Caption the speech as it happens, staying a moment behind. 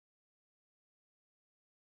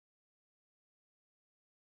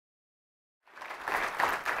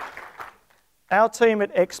Our team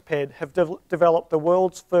at Xped have developed the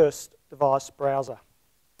world's first device browser.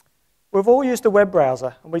 We've all used a web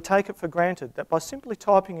browser, and we take it for granted that by simply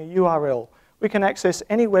typing a URL, we can access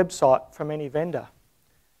any website from any vendor.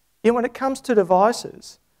 Yet when it comes to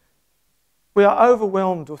devices, we are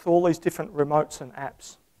overwhelmed with all these different remotes and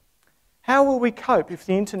apps. How will we cope if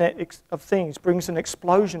the Internet of Things brings an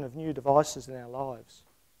explosion of new devices in our lives?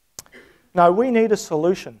 No, we need a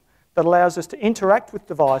solution that allows us to interact with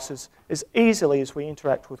devices as easily as we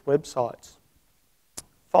interact with websites.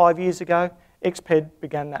 5 years ago, Xped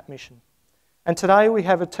began that mission. And today we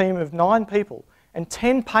have a team of 9 people and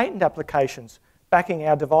 10 patent applications backing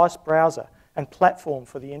our device browser and platform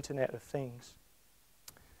for the Internet of Things.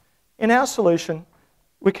 In our solution,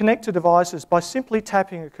 we connect to devices by simply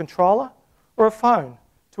tapping a controller or a phone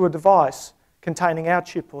to a device containing our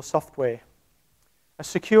chip or software. A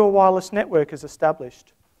secure wireless network is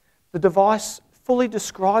established. The device fully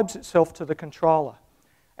describes itself to the controller,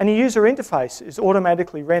 and a user interface is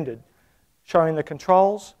automatically rendered, showing the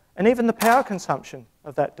controls and even the power consumption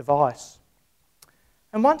of that device.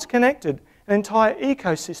 And once connected, an entire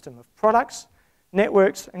ecosystem of products,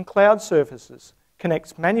 networks, and cloud services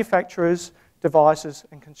connects manufacturers, devices,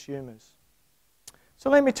 and consumers. So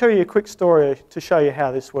let me tell you a quick story to show you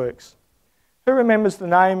how this works. Who remembers the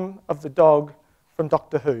name of the dog from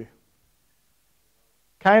Doctor Who?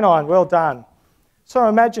 Canine, well done. So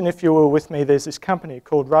imagine, if you were with me, there's this company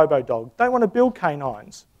called RoboDog. They want to build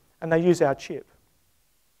canines, and they use our chip.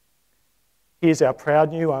 Here's our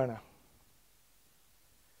proud new owner.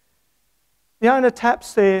 The owner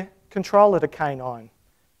taps their controller to Canine,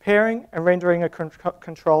 pairing and rendering a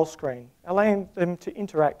control screen, allowing them to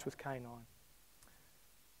interact with Canine.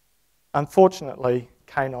 Unfortunately,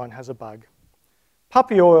 Canine has a bug.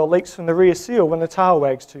 Puppy oil leaks from the rear seal when the tail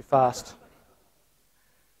wags too fast.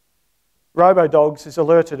 RoboDogs is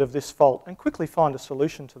alerted of this fault and quickly find a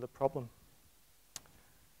solution to the problem.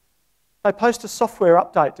 They post a software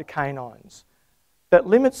update to canines that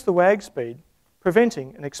limits the wag speed,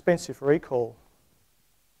 preventing an expensive recall.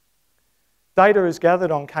 Data is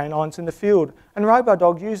gathered on canines in the field, and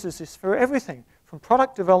RoboDog uses this for everything from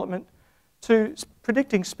product development to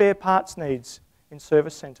predicting spare parts needs in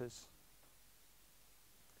service centres.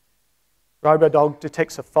 RoboDog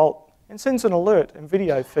detects a fault and sends an alert and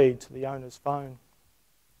video feed to the owner's phone.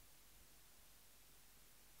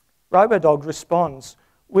 RoboDog responds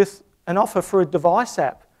with an offer for a device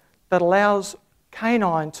app that allows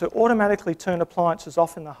Canine to automatically turn appliances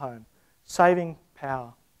off in the home, saving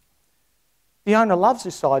power. The owner loves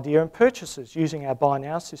this idea and purchases using our Buy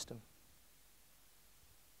Now system.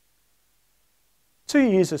 2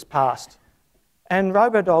 years has passed, and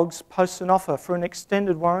RoboDogs posts an offer for an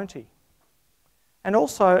extended warranty, and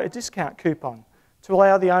also a discount coupon to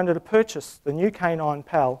allow the owner to purchase the new canine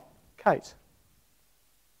pal, Kate.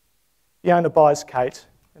 The owner buys Kate,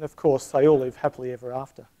 and of course they all live happily ever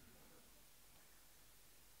after.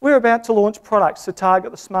 We're about to launch products to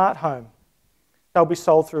target the smart home. They'll be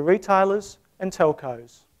sold through retailers and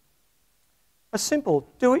telcos. A simple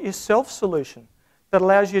do-it-yourself solution that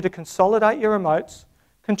allows you to consolidate your remotes,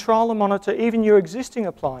 control and monitor even your existing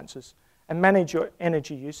appliances, and manage your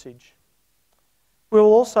energy usage. We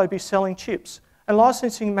will also be selling chips and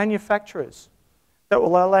licensing manufacturers that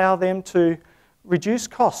will allow them to reduce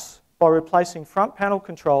costs by replacing front panel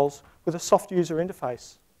controls with a soft user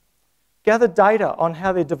interface, gather data on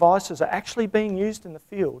how their devices are actually being used in the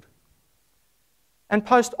field, and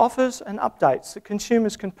post offers and updates that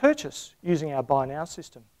consumers can purchase using our Buy Now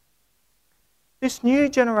system. This new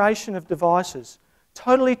generation of devices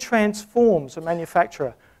totally transforms a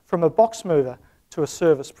manufacturer from a box mover to a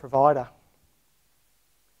service provider.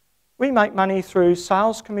 We make money through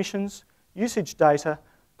sales commissions, usage data,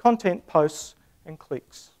 content posts, and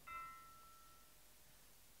clicks.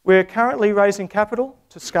 We're currently raising capital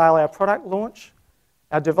to scale our product launch,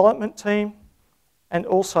 our development team, and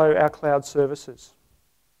also our cloud services.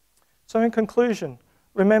 So in conclusion,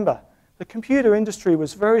 remember, the computer industry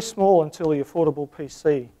was very small until the affordable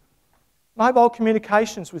PC. Mobile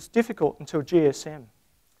communications was difficult until GSM.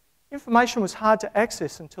 Information was hard to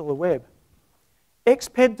access until the web.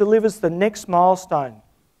 Xped delivers the next milestone,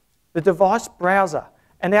 the device browser,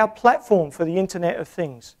 and our platform for the Internet of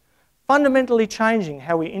Things, fundamentally changing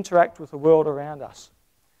how we interact with the world around us.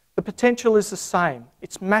 The potential is the same.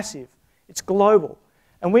 It's massive. It's global.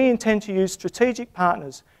 And we intend to use strategic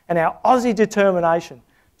partners and our Aussie determination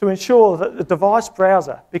to ensure that the device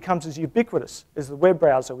browser becomes as ubiquitous as the web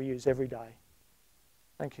browser we use every day.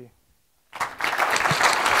 Thank you.